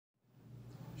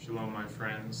Shalom, my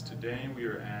friends. Today we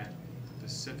are at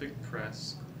Pacific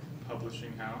Press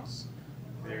Publishing House.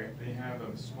 They have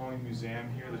a small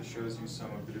museum here that shows you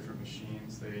some of the different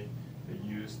machines they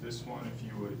use. This one, if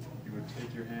you would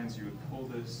take your hands, you would pull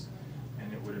this,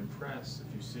 and it would impress.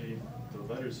 If you see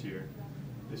the letters here,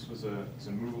 this was a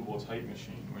movable type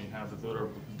machine where you have the little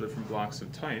different blocks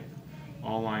of type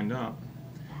all lined up,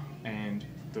 and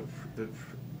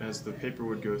as the paper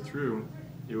would go through,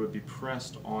 it would be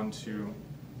pressed onto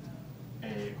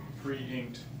a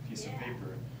pre-inked piece of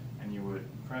paper, and you would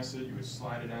press it, you would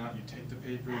slide it out, you take the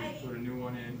paper, you put a new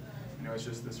one in. You know, it's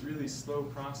just this really slow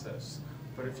process.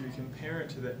 But if you compare it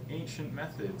to the ancient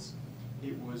methods,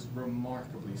 it was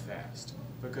remarkably fast,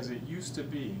 because it used to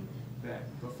be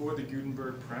that before the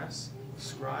Gutenberg press,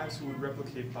 scribes who would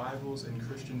replicate Bibles and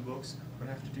Christian books would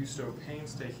have to do so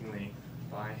painstakingly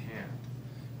by hand.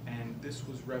 And this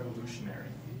was revolutionary.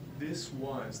 This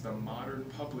was the modern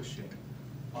publishing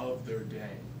of their day,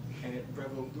 and it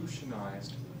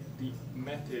revolutionized the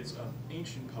methods of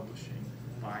ancient publishing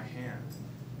by hand.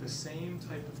 The same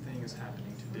type of thing is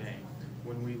happening today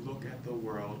when we look at the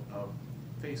world of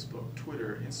Facebook,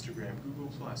 Twitter, Instagram, Google+,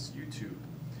 YouTube.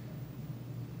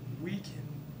 We can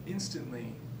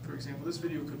instantly, for example, this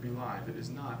video could be live, it is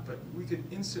not, but we could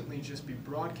instantly just be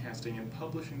broadcasting and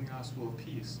publishing the gospel of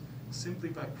peace simply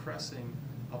by pressing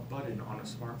a button on a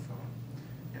smartphone.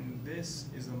 And this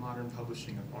is the modern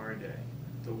publishing of our day.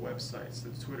 The websites,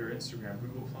 the Twitter, Instagram,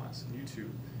 Google+, and YouTube,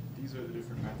 these are the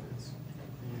different methods.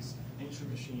 These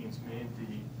ancient machines made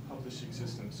the publishing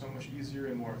system so much easier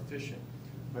and more efficient.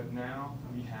 But now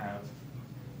we have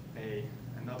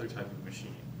another type of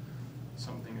machine,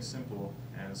 something as simple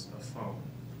as a phone.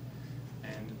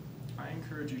 And I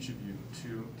encourage each of you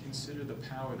to consider the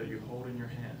power that you hold in your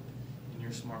hand, in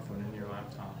your smartphone, in your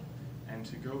laptop, and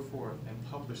to go forth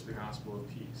and publish the gospel of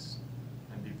peace.